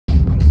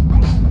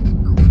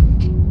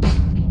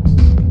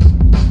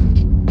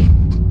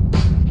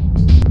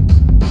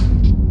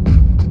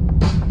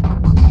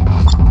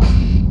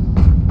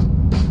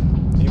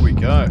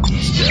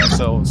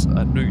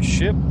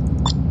ship,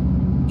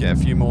 get a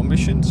few more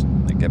missions,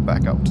 then get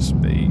back up to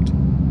speed.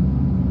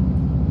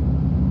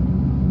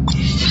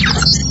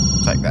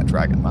 Take that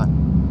dragon, mate.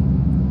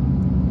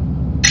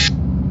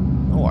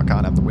 Oh, I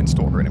can't have the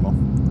Windstalker anymore.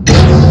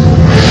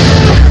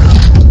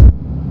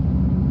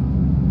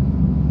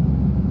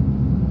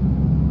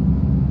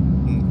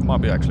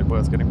 Might be actually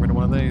worth getting rid of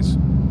one of these.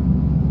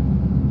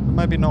 But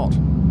maybe not.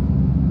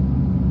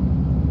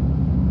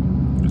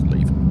 Just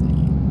leave the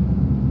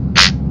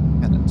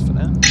cannons for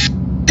now.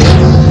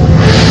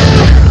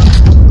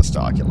 The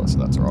Star Killer, so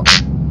that's alright.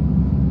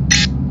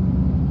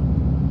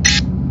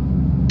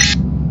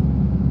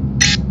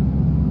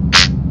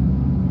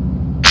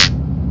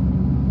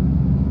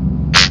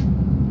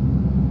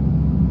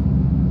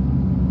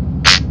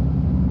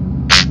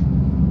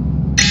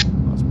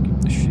 Let's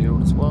keep the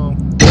shield as well.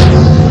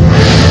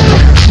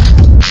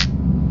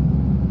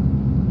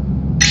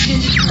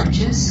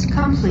 Purchase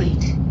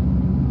complete.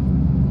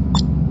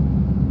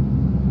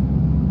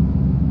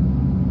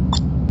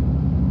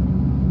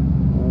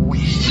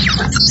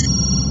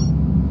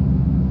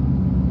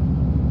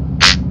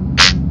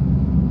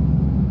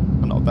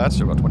 Not bad,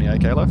 still got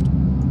 28k left.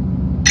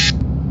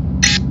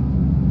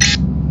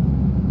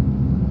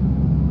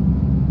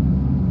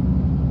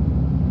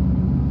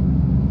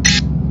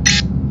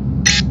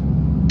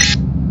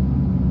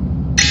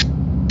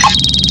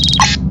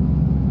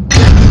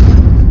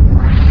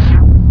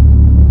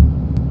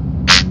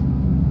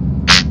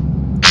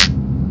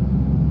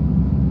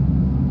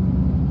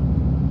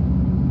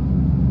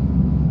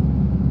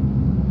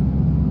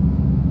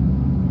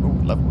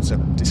 Level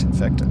 7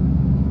 disinfector.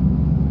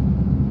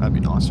 That'd be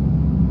nice.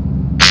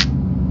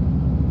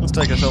 Let's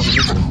take ourselves a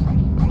mission.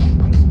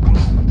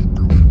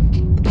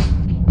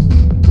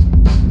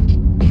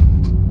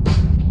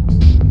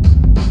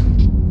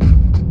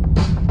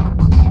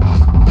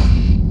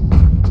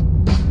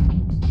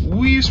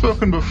 We've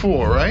spoken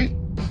before, right?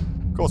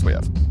 Of course we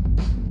have.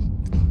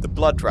 The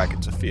Blood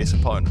Dragons are fierce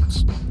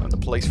opponents, and the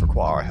police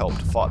require our help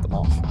to fight them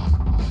off.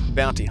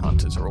 Bounty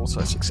hunters are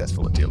also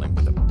successful at dealing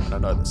with them, and I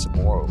know that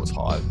Samora was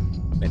hired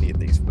many of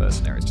these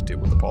mercenaries to deal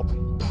with the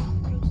problem.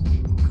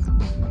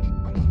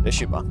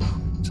 Bishima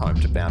is home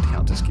to Bounty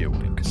Hunters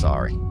Guild in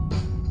Kasari.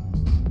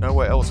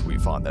 Nowhere else will you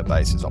find their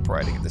bases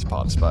operating in this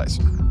part of space.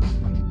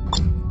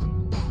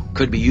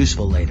 Could be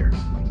useful later.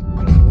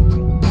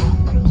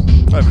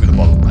 Over to the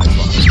bottom of the next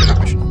one, let's get a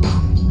mission.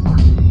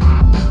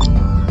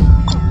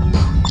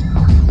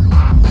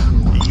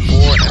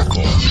 E4 and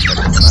F4, check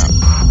out the map.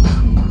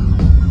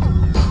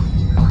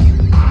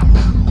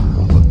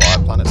 Orbited by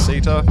planet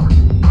Ceto.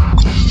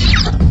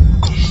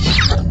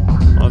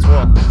 Might as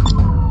well.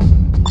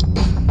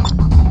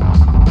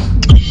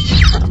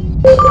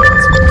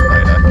 That's a good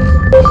payday.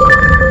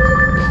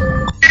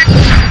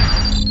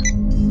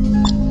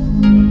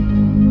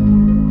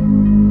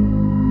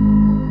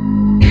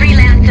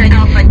 Freelancer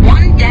Alpha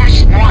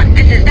 1-1.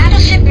 This is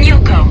Battleship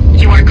Muko.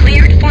 You are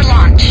cleared for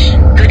launch.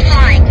 Good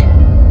flying.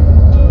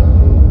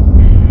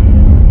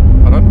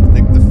 I don't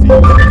think the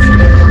field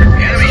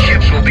Enemy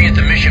ships will be at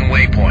the mission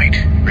waypoint.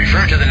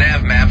 Refer to the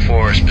nav map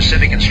for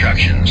specific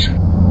instructions.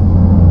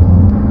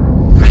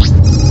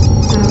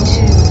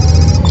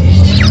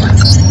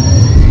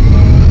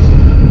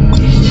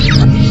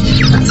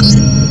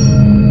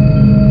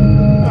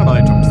 That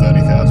only took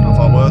 30,000 off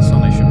our worst,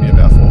 only should be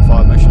about 4 or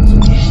 5 missions.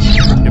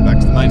 Get back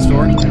to the main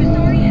story.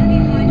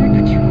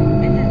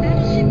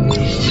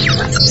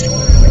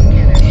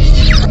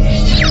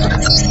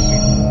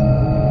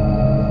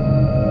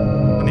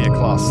 I need a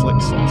class 6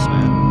 source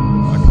now.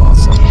 My class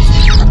 7.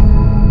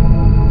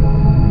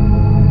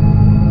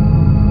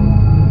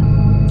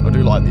 I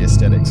do like the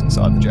aesthetics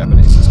inside the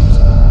Japanese systems.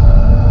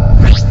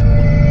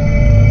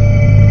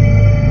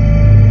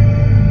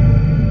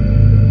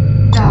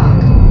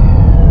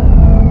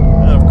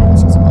 Of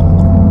course, it's a model.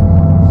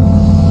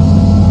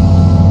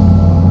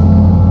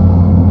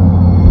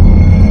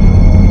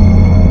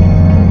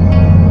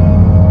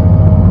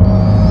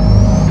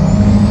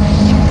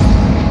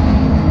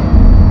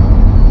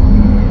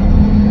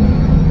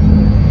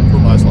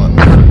 Almost like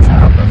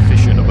a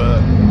fish in a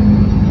bird.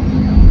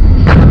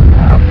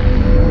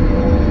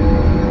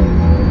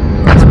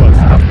 I suppose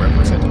that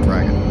represents a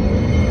dragon.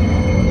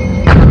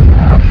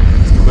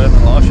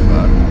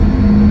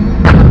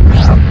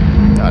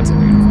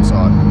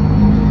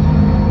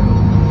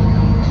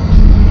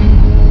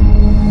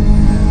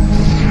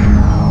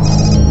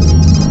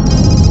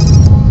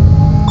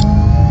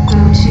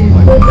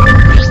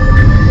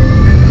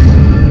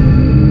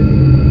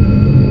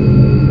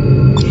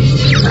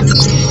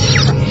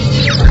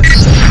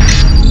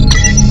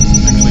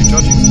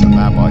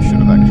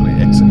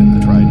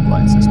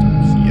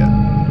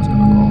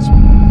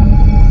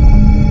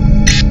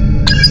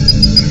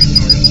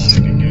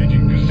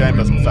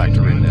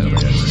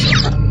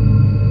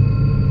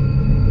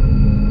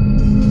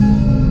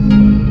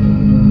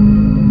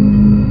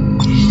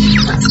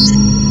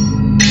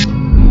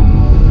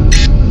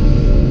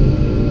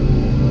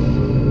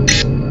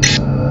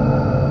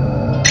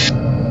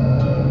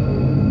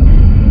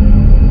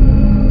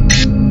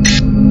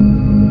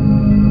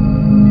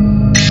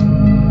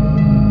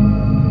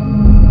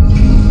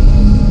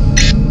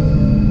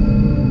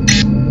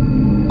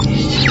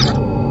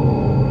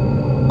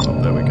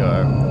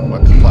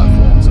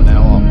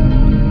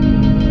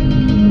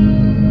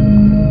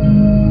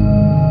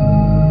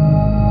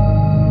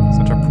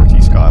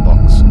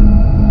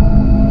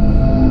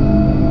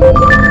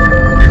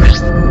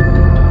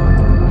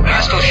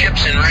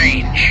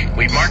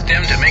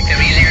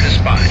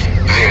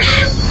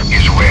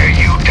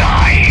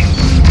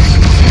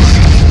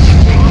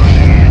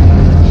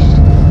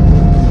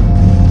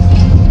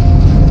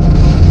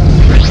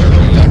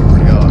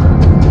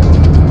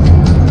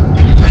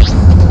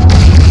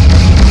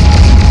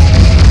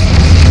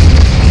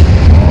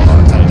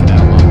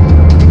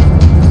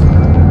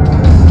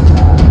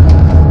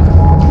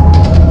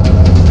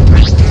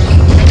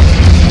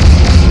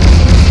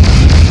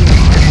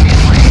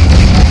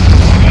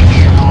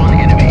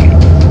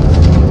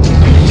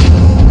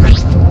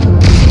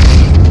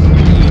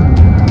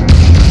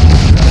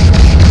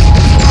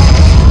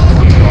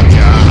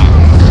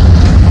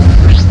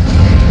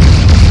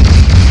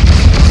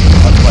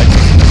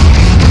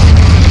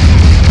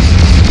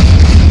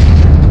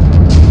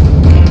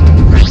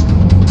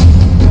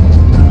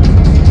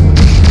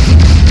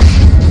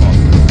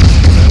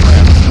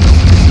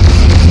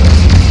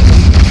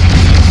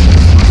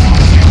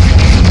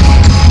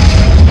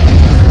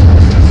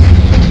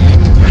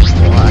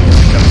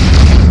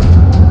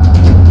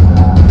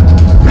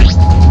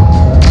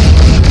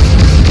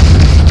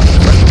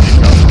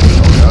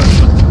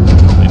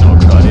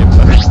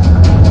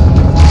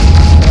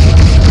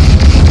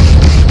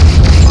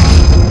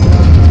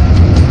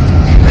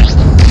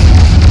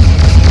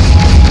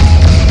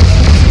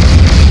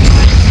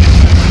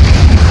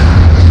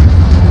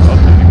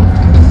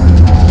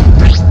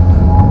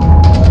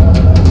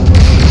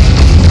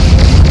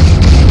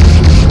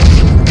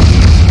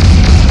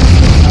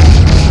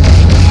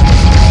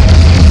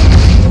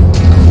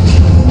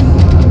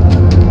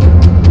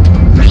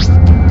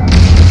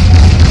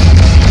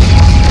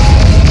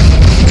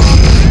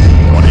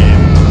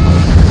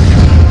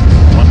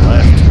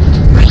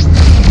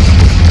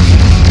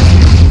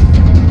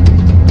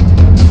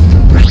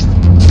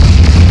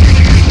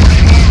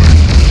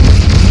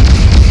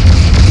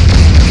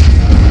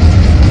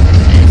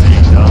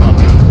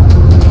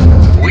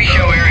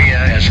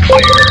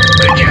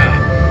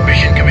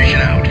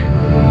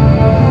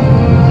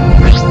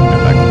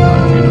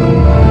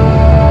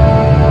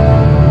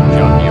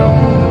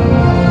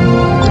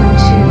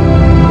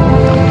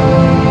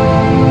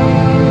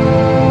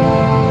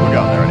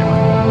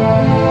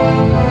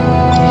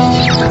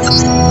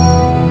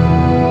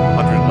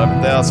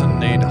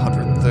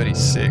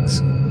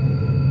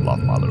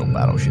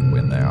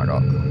 there I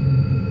got.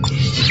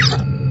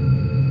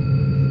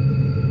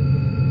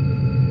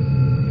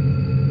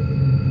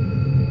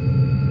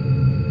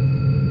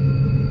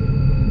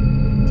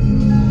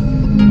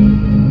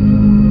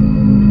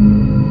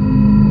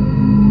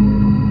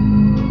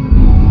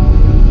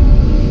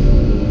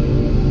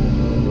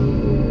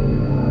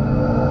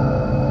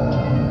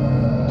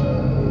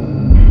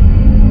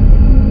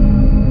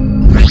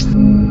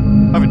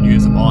 I haven't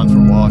used the mines for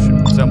a while. I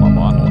should sell my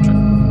mine launcher.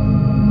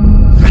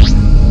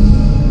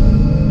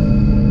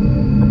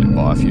 Probably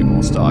buy a few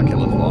more Star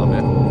Killers while I'm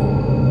here.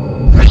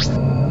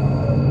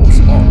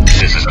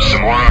 This is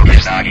Samora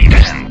Mizagi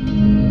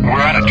 10. We're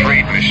on a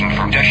trade mission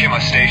from Deshima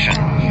Station.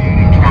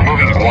 We're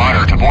moving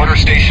water to Border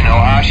Station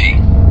Ohashi.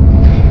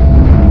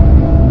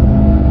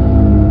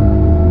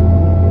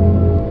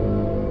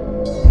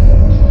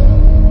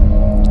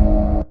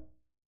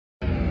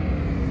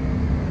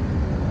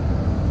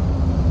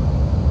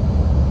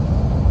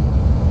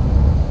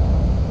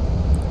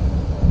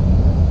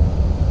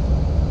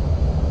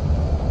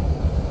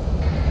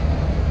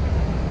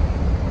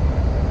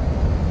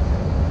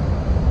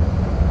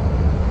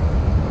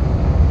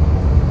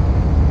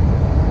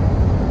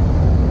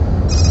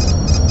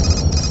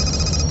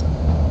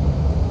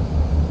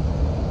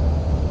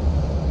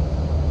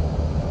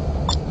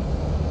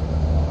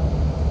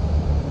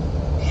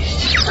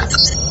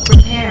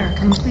 Repair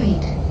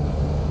complete.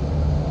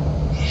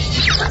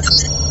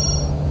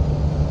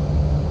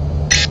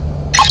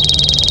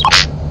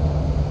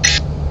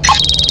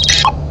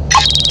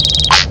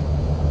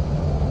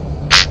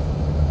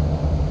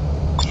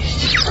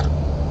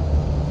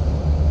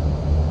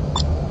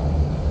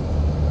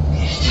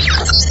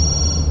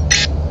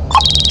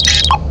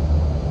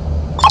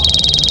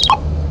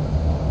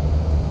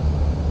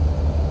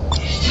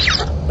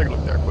 Take a look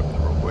at their equipment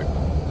real quick.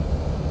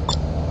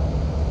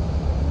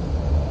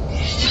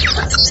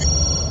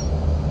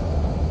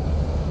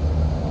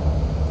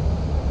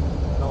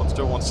 No one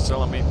still wants to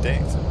sell me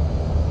things.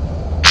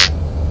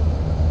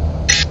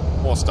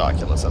 More Star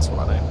Killers, that's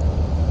what I need.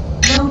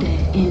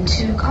 Loaded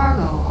into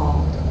cargo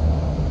hold.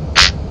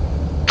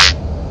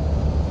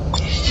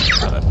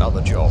 And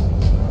another job.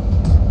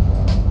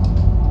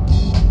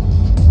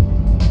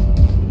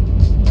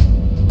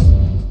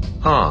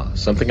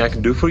 Something I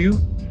can do for you?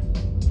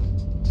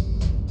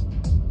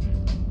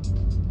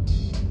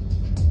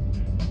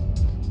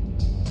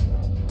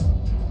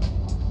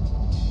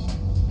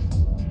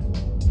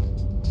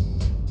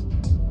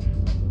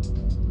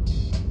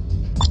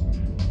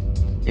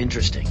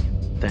 Interesting.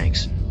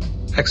 Thanks.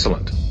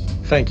 Excellent.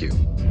 Thank you.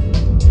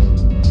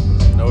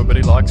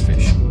 Nobody likes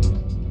fish.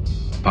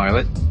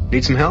 Pilot,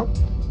 need some help?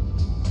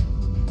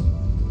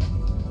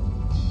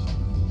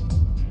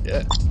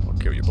 Yeah, I'll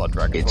kill your blood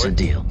dragon It's for a you.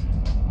 deal.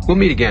 We'll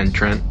meet again,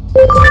 Trent.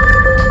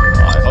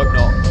 I hope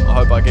not. I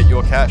hope I get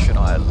your cash and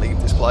I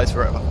leave this place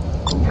forever.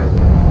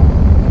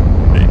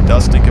 It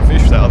does stink of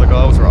fish, that other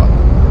guy was right.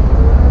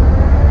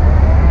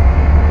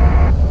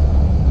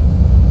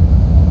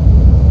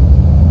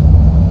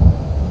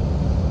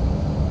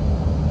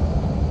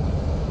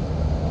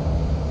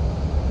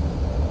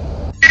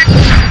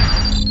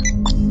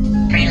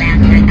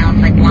 Freelancer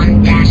Alpha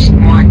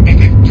 1-1.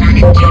 This is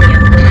Planet Junior.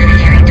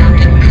 Planetary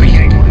doctrine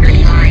cleared.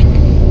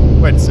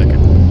 Refined. Wait a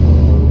second.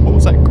 What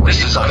was that green?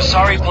 This is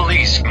Asari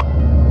Police.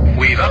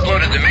 We've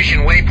uploaded the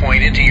mission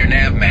waypoint into your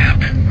nav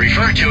map.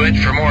 Refer to it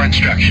for more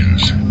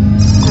instructions.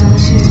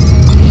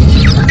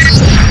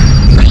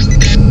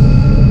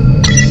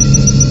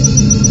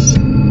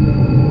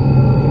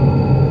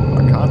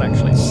 I can't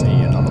actually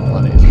see another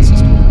planet in the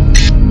system.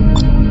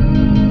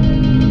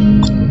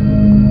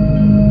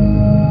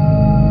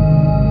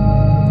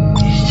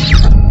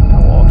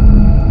 How odd.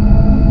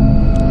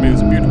 I mean, it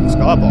was a beautiful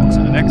skybox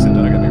and an exit,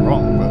 don't get me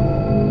wrong, but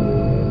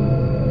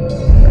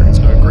there is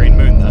no green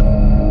moon there.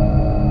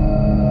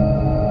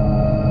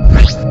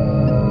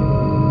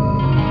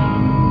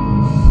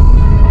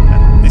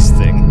 And this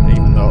thing,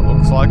 even though it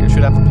looks like it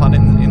should have a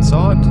planet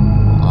inside,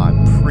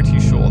 I'm pretty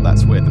sure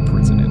that's where the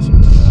prison is. I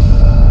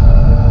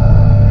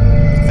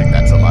think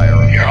that's a layer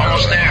of... You're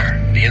almost there.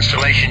 The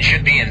installation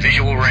should be in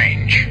visual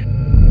range.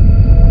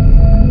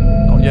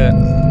 Not yet.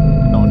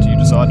 Not until you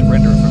decide to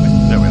render it for me.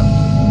 There we are.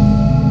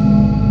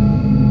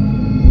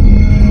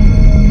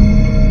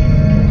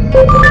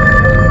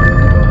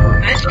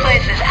 This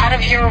place is out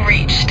of your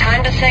reach.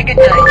 Time to say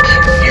goodnight.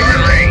 You're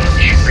in range.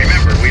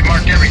 Remember, we've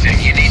marked everything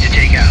you need to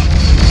take out.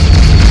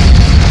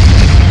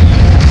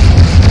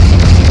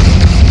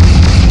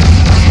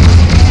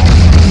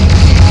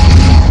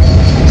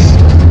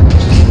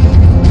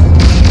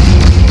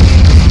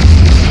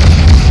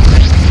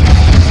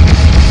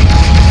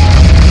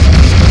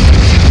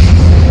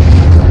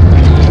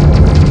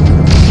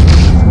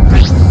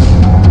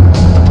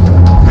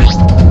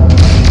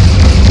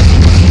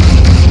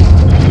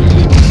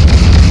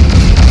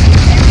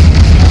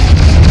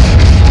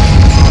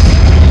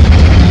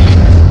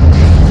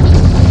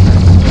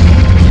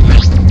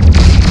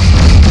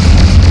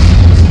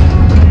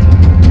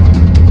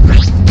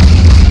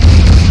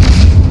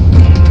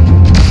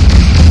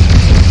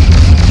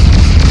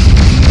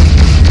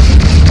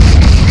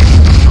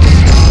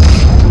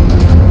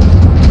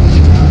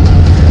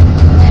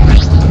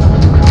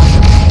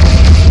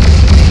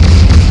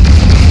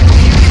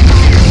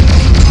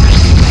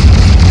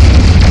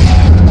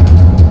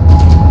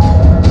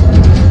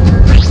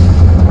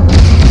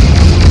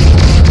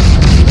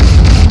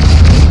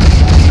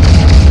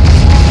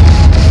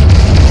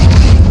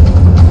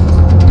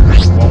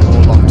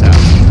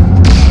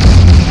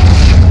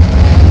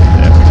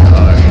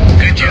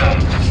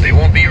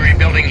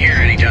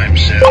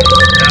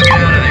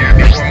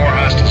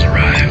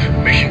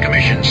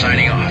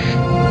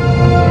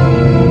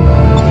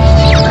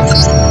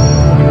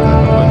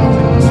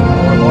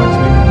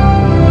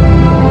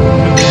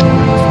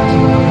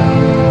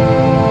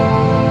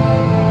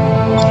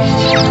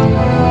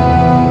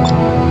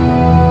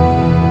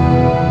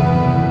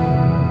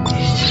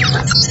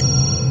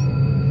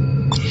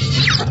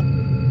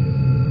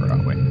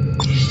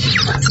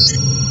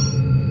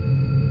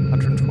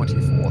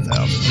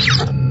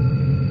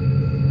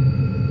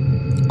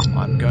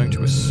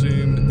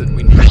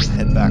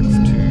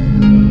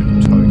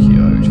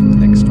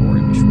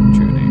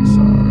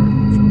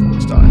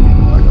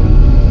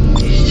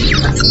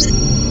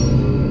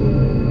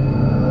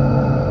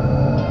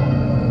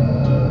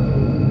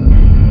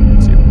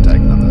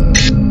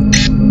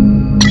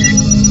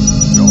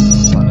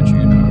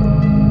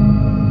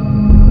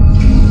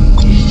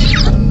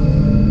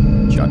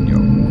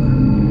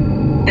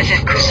 This is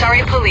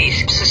Kusari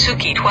Police,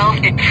 Suzuki 12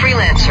 at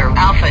Freelancer,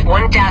 Alpha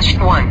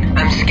 1-1.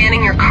 I'm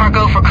scanning your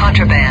cargo for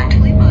contraband.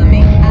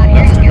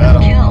 That's too bad.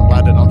 I'm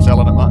glad that I'm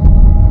selling it, mate.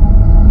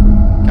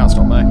 Can't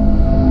stop me.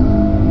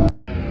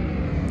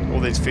 All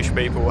these fish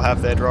people will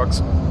have their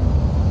drugs.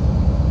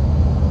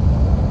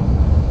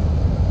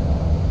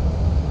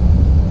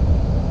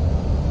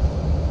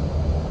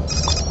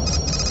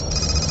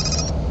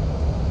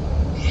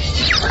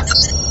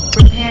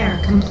 Repair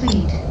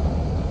complete.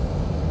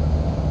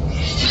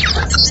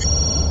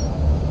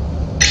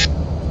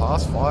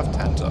 Class 5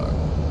 Tanto.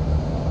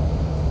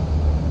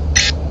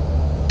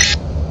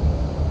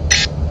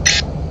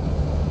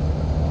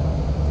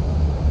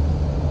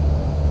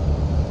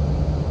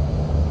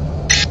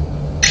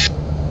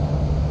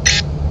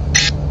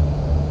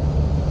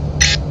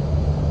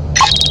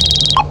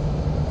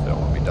 Don't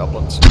want me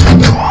Dublins.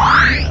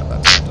 Yeah,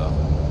 that's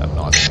have a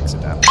nice mix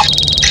of damage.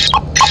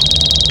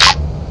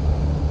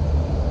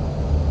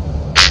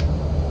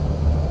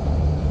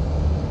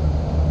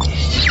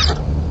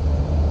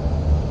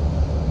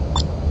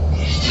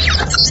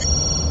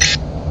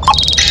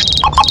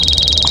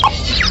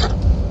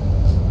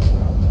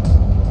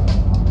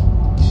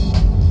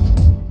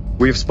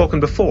 We've spoken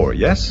before,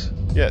 yes?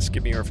 Yes,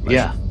 give me your information.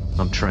 Yeah,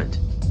 I'm Trent.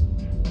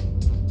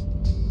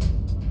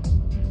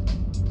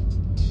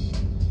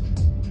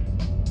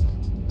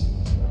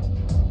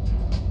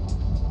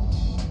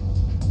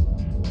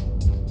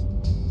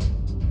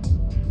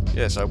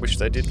 Yes, I wish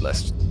they did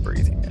less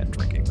breathing and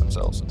drinking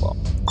themselves a lot.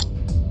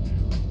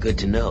 Good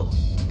to know.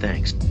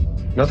 Thanks.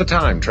 Another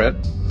time, Trent.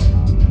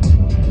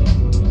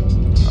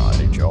 Oh,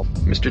 new job.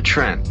 Mr.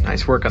 Trent,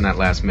 nice work on that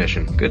last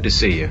mission. Good to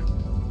see you.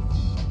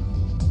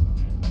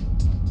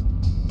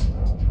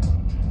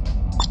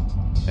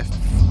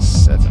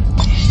 F7.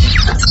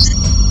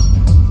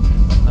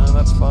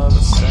 That's farther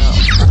south.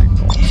 Pretty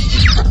north.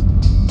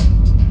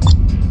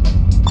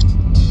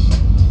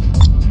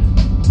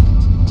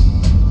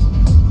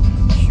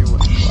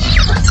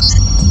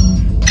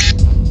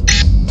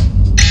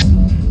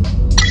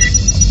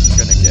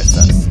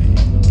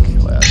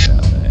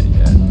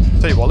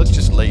 Tell you what, let's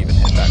just leave and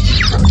head back to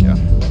the road, yeah?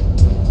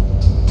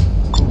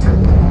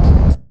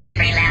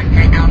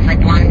 Freelancer Alpha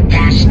 1-1.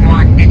 This is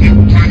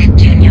Planet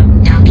Junior.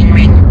 Docking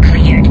ring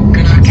cleared.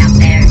 Good luck out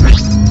there.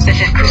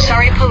 This is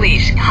Kusari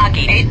Police,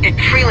 Hockey 8 at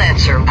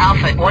Freelancer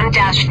Alpha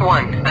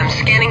 1-1. I'm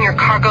scanning your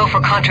cargo for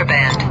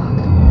contraband.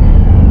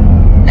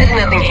 There's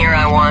nothing here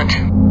I want.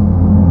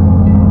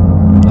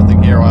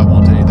 Nothing here I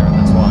want either, and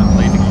that's why I'm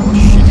leaving your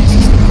shitty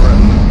system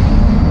forever.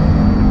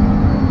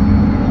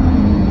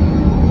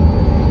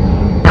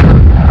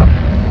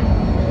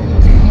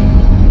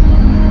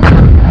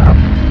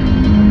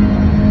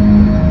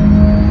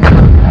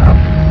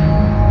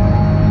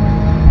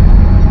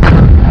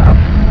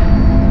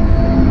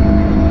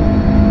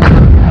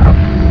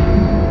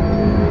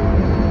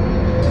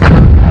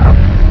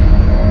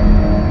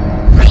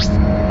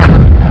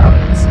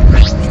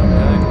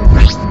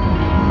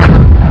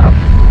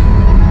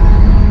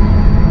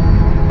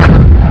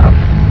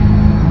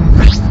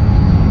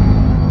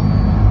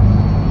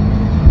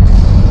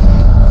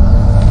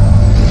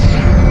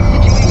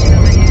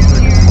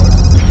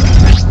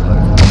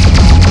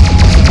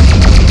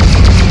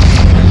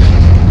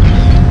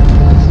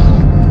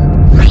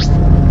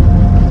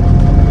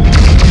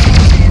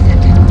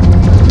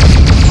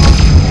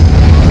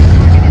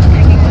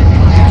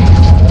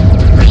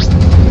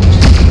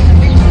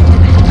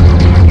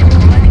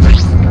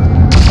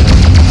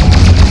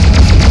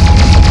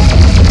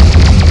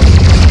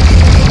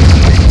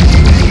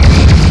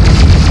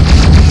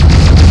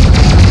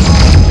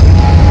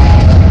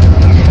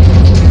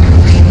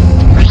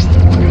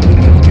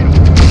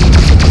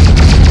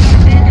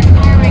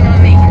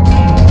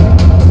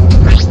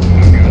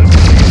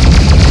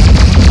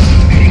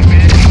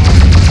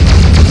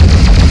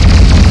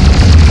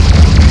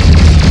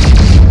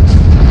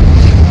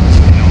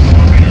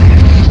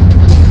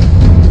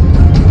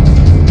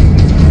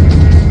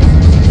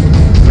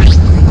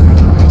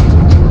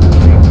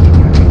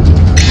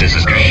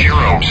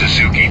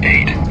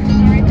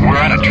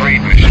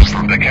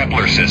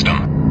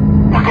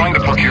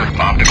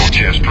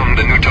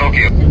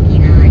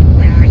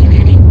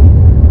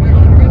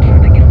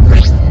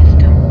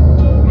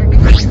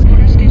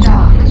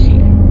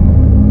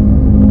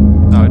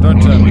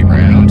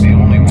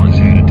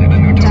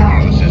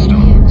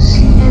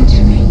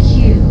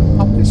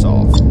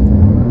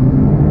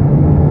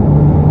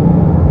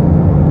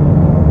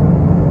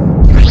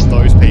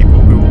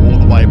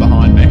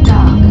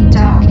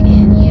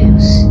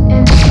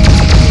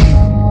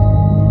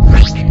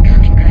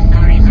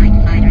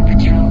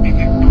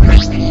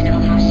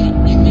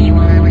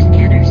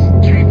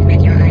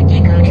 Transmit your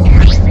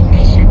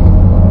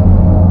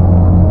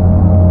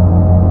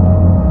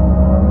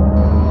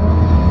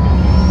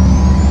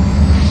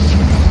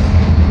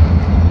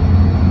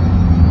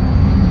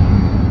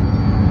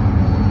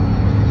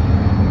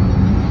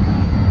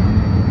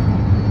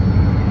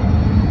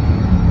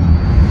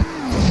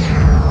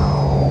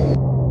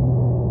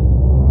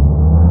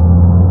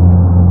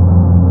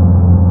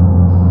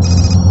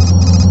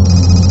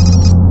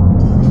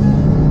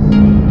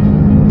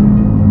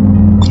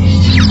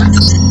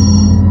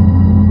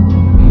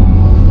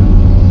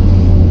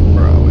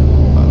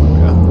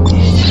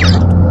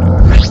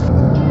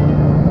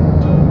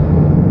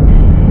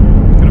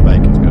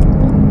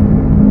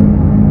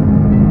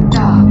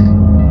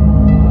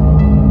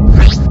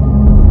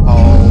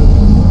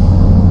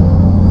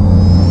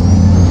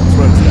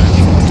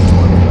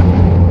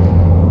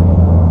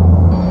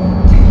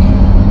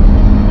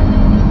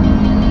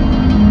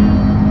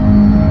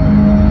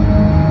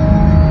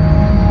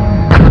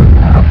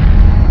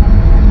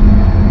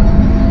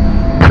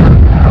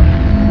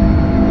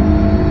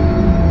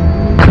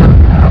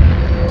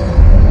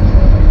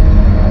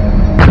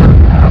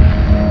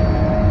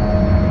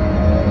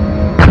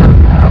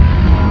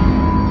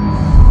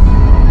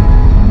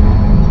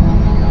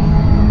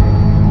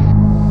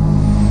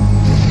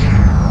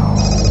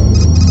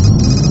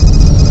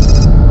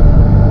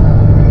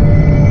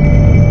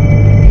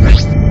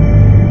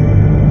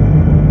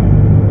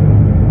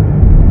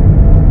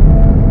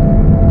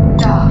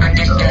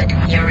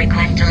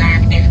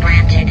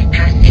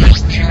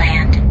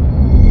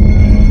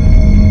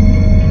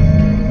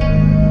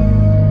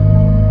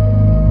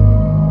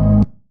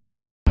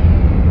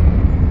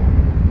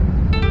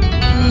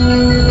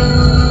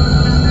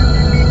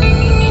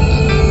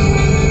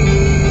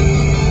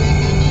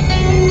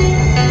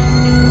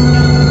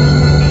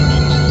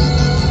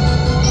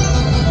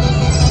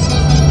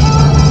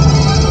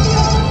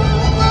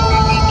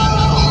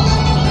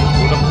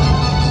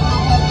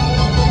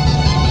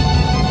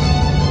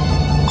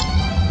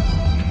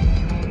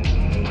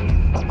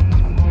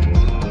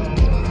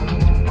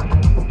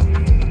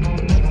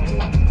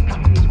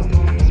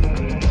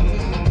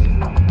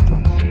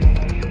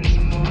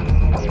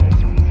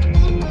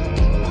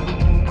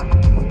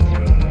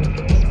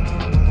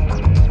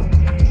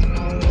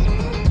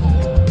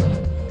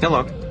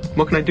Hello.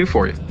 What can I do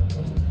for you?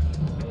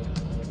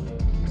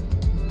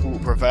 We will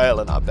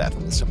prevail in our battle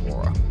with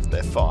Samora.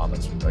 Their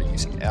farmers are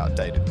using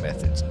outdated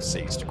methods and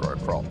seeds to grow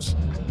crops.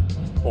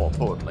 More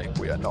importantly,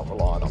 we are not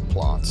relying on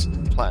plants.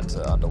 Plans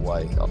are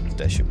underway on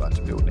Decima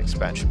to build an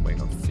expansion wing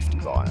of 50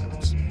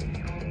 biomes.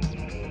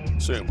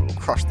 Soon we will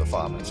crush the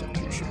farmers of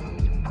Kyushu.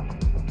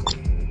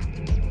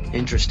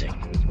 Interesting.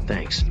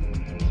 Thanks.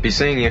 Be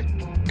seeing you.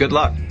 Good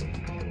luck.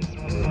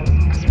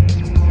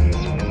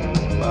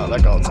 Well,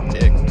 that guy's a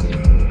dick.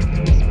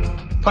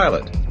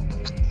 Pilot.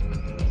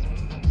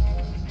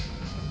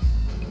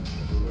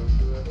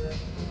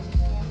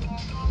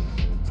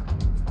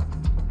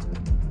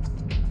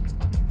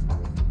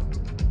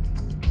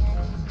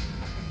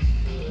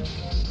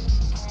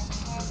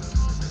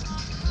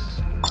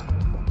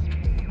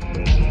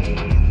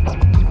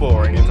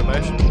 Boring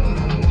information.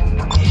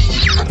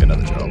 Get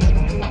another job.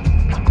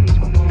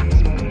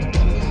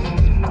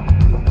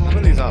 Some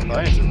of these aren't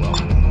paying too well.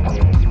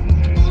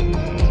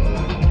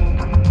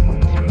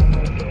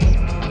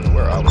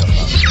 Where are we?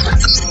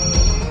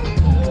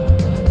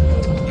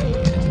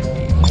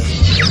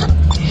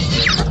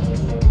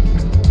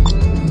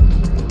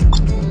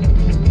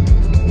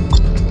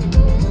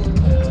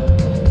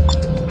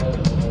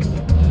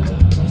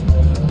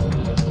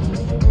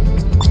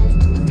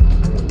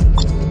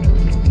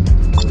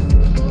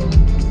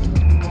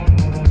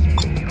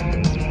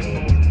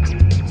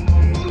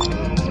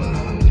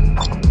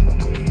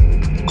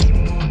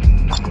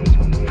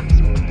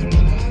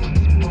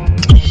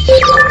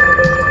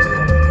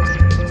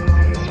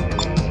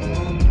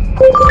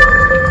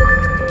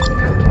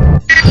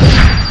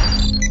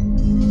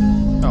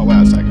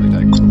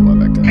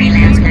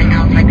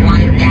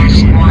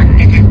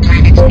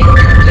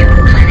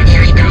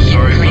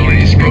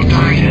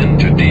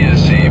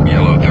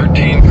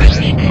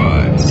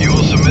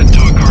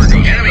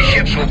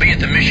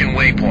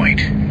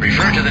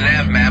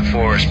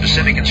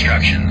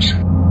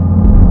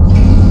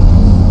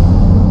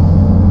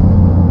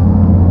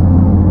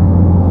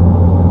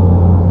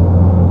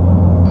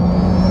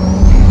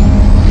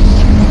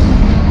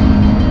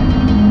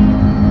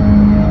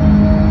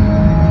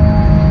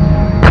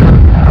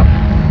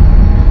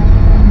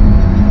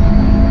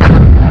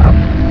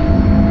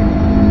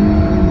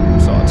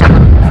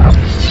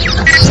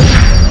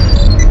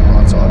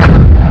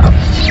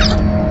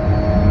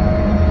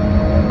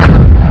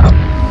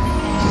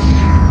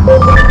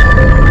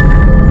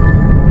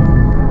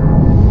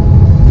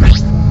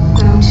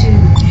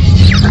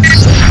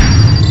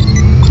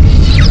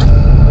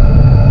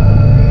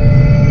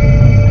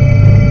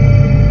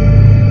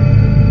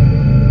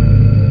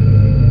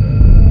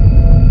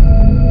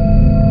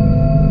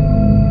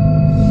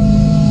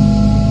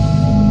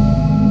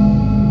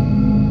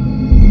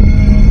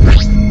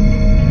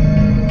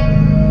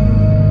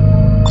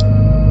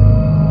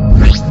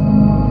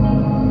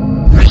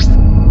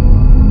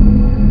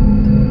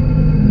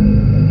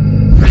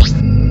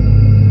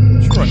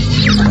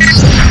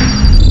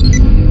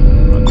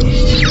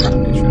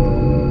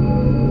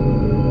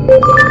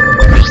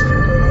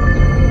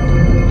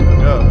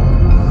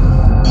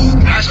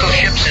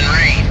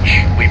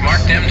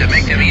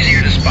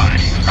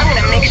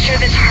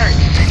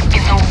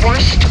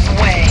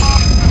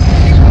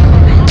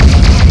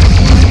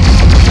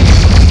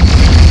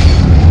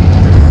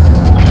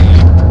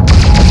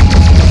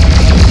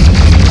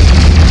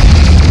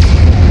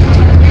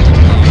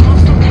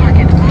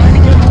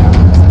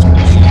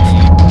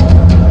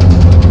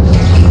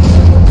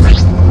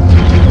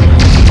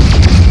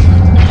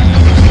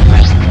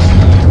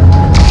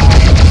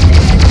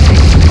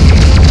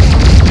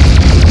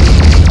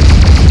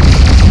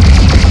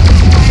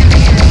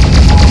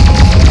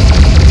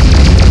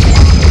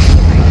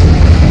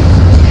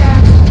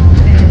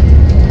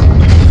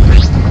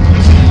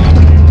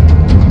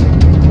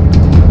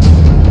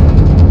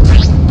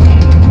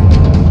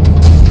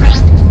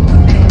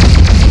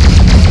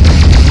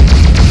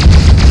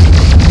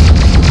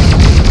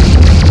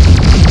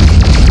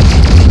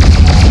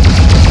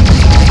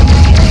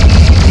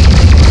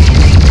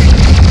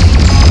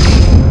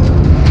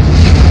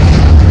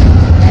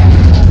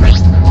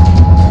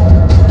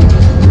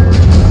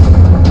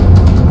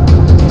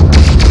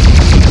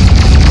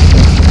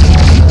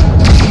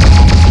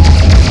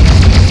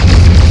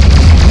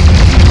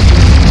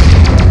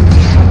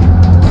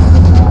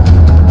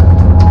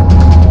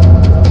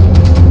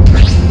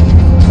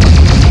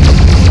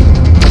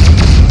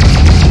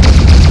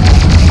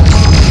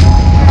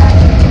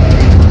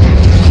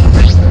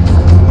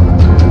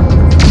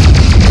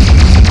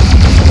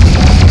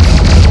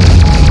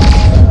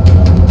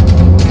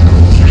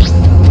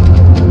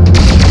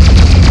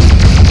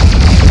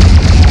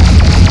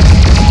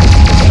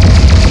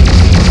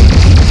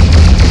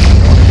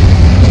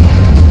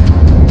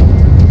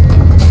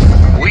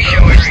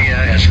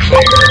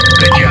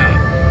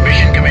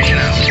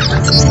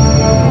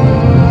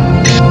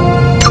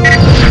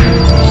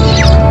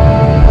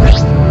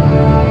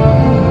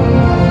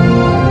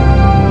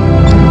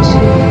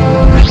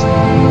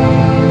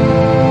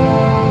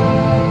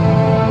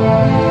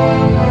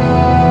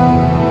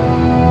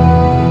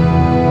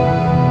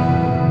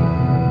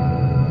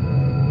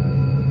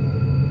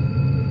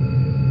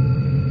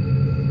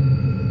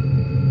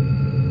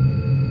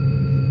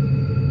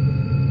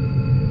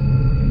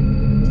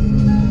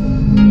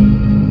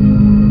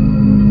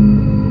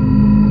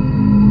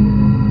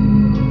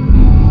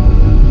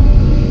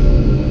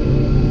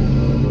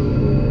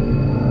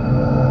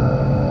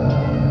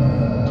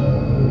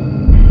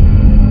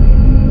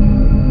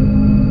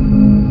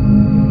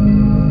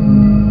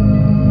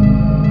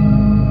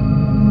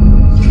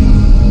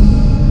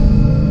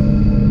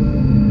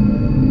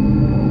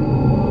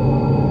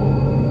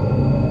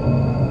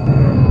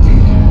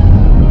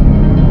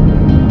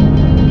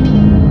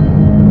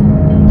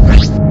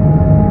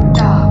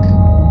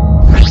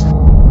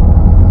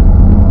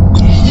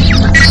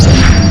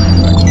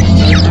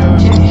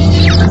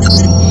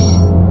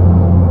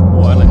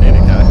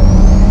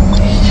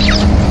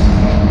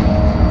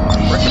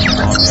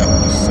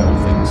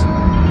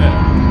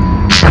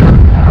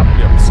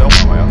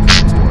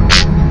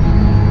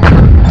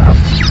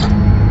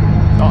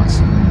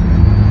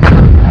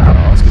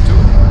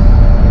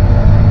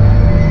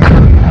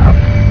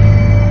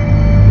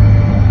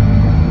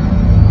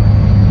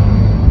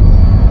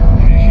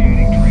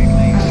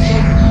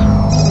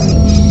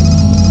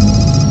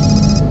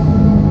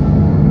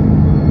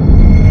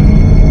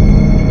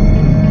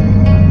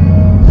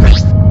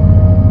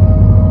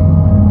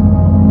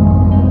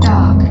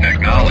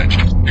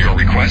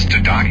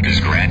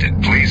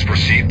 granted. Please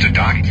proceed to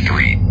Dock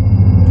 3.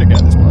 Check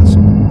out this place.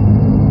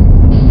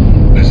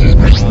 This is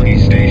Progenitor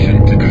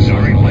Station to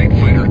Kusari Light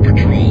Fighter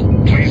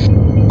Patrol. Please.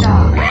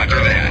 Dock.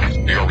 Roger that.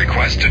 Your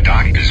request to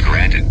dock is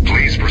granted.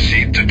 Please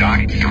proceed to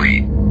Dock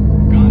 3.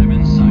 Got him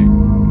in sight.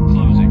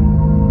 Closing.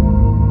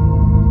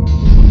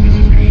 This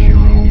is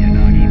Kushiro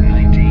Yanagi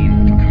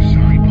 19 to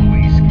Kusari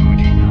Police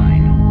Fuji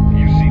 9.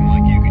 You seem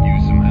like you could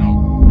use some help.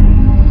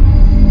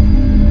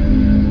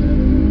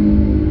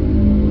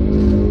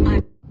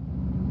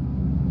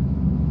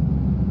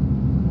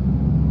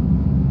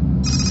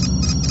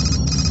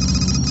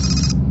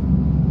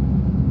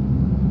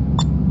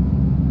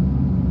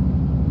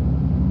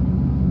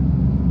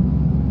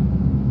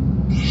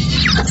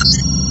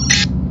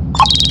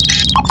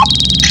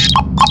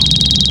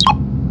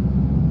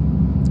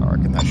 I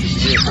reckon that should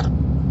be it.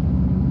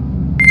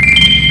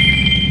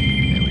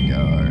 There we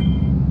go.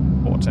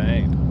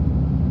 14.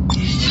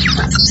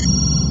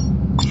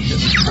 Yep,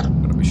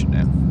 got a mission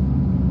now.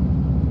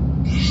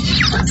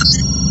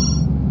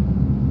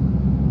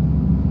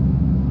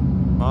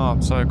 Oh,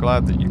 I'm so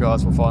glad that you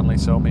guys will finally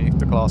sell me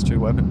the Class 2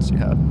 weapons you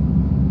had.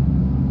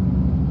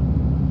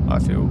 I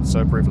feel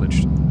so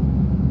privileged.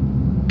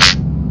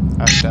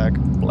 Hashtag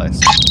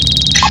blessed.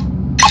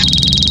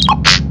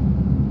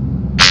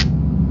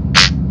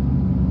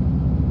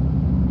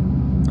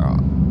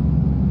 Alright.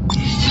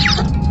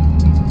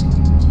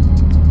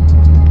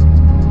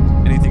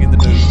 Anything in the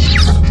news?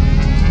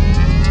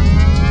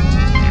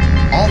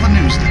 All the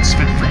news that's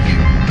fit for you.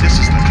 This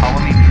is the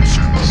Colony News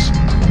Service.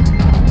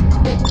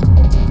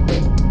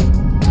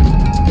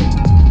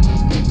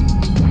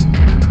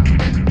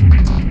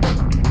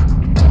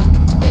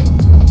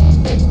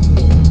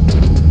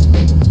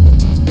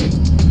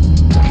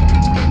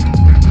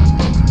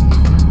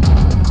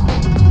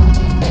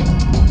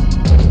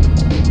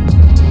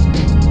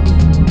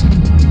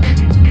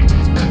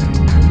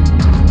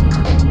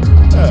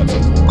 That's a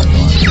boring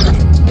line.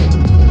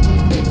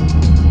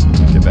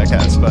 Get back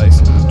out of space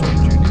and talk to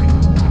Junior.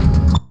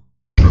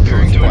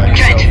 Preparing to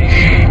Trent,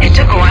 it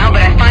took a while,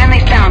 but I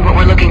finally found what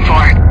we're looking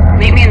for.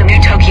 Meet me in the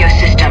New Tokyo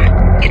system.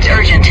 It's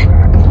urgent.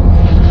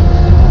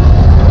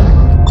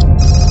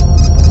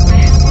 I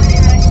have one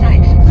in my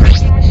sights.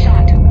 He was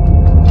shot.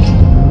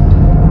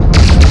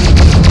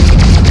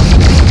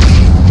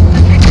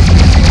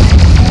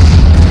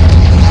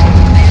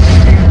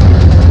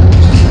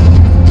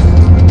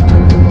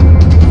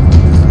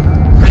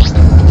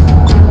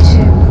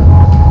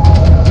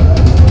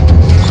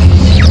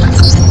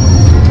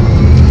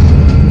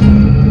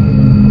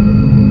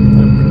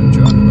 I'm pretty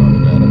jarred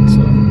about it,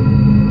 so.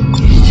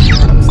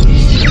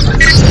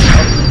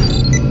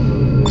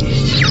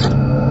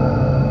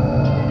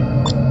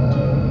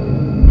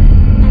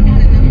 I've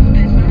had enough of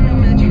this. I'm not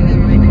matching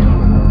them right now.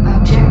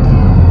 Objective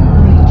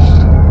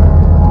reached.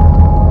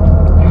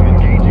 I'm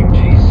engaging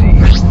GC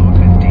 15.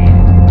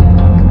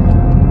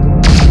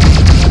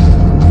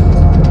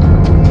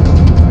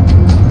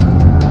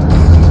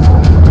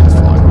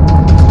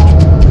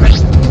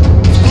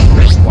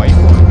 White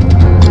one.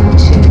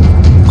 2.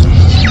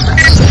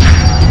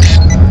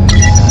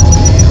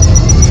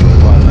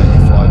 Why don't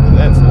you fly over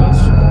there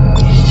first?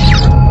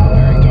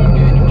 Preparing to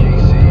engage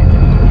GC.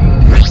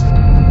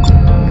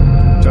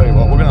 Tell you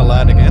what, we're gonna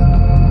land again.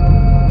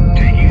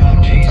 Taking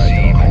out Take it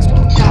on next GC.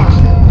 time. Dock.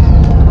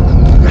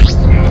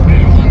 Got a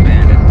visual on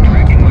bandit.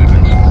 Tracking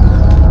weapons.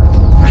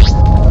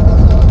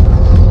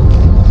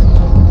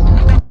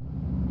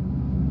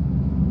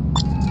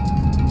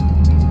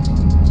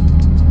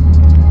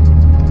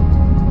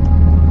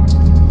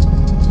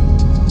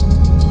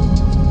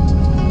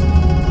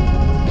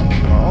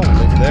 Well, we'll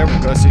leave it there.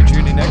 We'll go see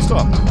Junie next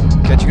time.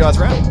 Catch you guys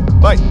around.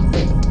 Bye.